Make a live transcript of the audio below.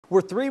We're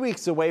 3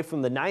 weeks away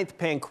from the 9th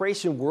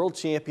Pankration World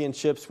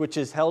Championships, which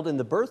is held in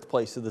the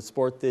birthplace of the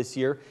sport this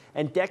year,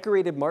 and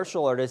decorated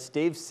martial artist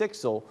Dave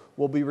Sixel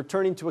will be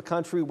returning to a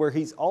country where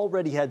he's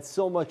already had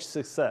so much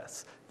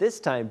success, this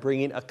time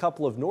bringing a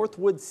couple of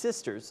Northwood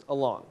sisters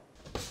along.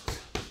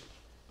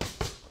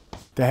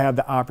 To have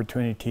the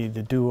opportunity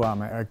to do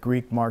a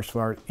Greek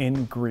martial art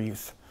in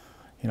Greece,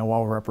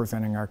 while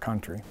representing our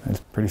country. It's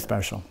pretty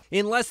special.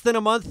 In less than a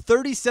month,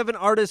 37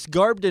 artists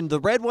garbed in the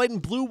red, white, and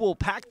blue will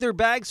pack their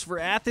bags for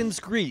Athens,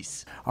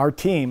 Greece. Our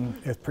team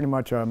is pretty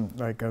much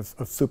like a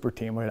super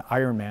team, an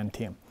Ironman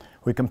team.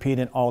 We compete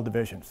in all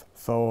divisions.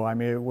 So,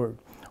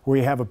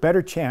 we have a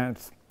better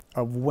chance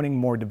of winning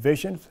more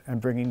divisions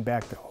and bringing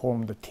back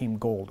home the team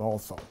gold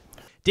also.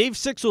 Dave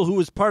Sixel, who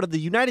was part of the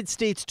United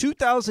States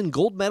 2000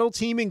 gold medal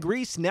team in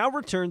Greece, now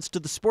returns to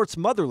the sport's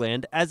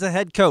motherland as a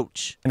head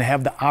coach. And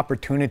have the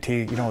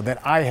opportunity,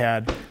 that I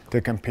had to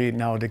compete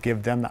now, to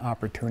give them the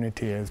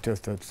opportunity is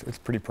just, it's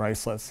pretty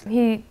priceless.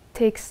 He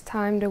takes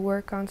time to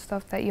work on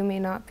stuff that you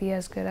may not be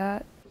as good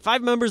at.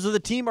 5 members of the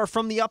team are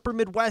from the upper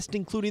Midwest,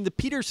 including the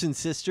Peterson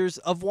sisters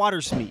of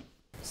Watersmeet.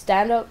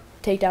 Stand up,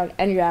 take down,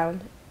 and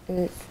ground, and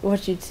it's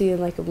what you'd see in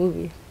like a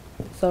movie.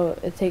 So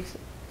it takes...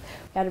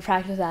 We had to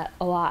practice that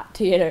a lot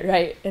to get it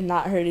right and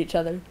not hurt each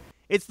other.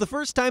 It's the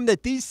first time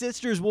that these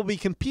sisters will be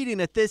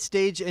competing at this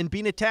stage, and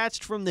being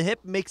attached from the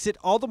hip makes it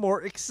all the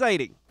more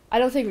exciting. I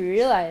don't think we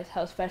realize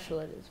how special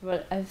it is,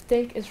 but I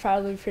think it's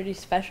probably pretty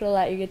special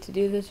that you get to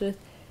do this with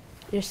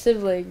your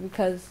sibling,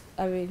 because,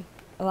 a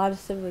lot of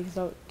siblings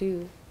don't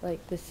do,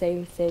 the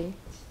same thing.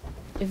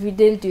 If we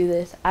didn't do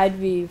this,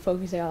 I'd be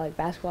focusing on,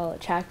 basketball or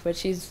track, but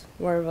she's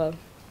more of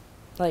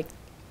a,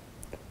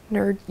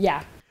 nerd.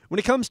 Yeah. When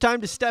it comes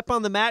time to step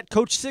on the mat,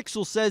 Coach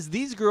Sixel says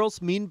these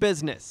girls mean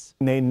business.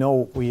 They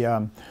know we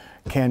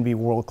can be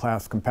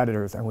world-class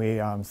competitors, and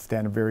we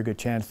stand a very good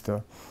chance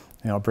to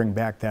bring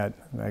back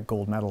that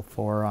gold medal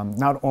for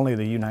not only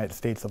the United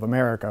States of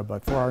America,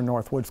 but for our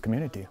Northwoods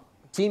community.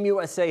 Team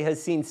USA has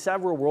seen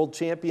several world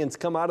champions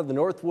come out of the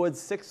Northwoods.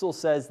 Sixel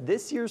says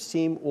this year's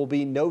team will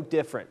be no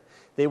different.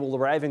 They will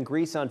arrive in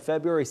Greece on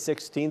February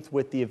 16th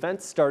with the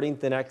event starting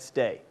the next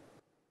day.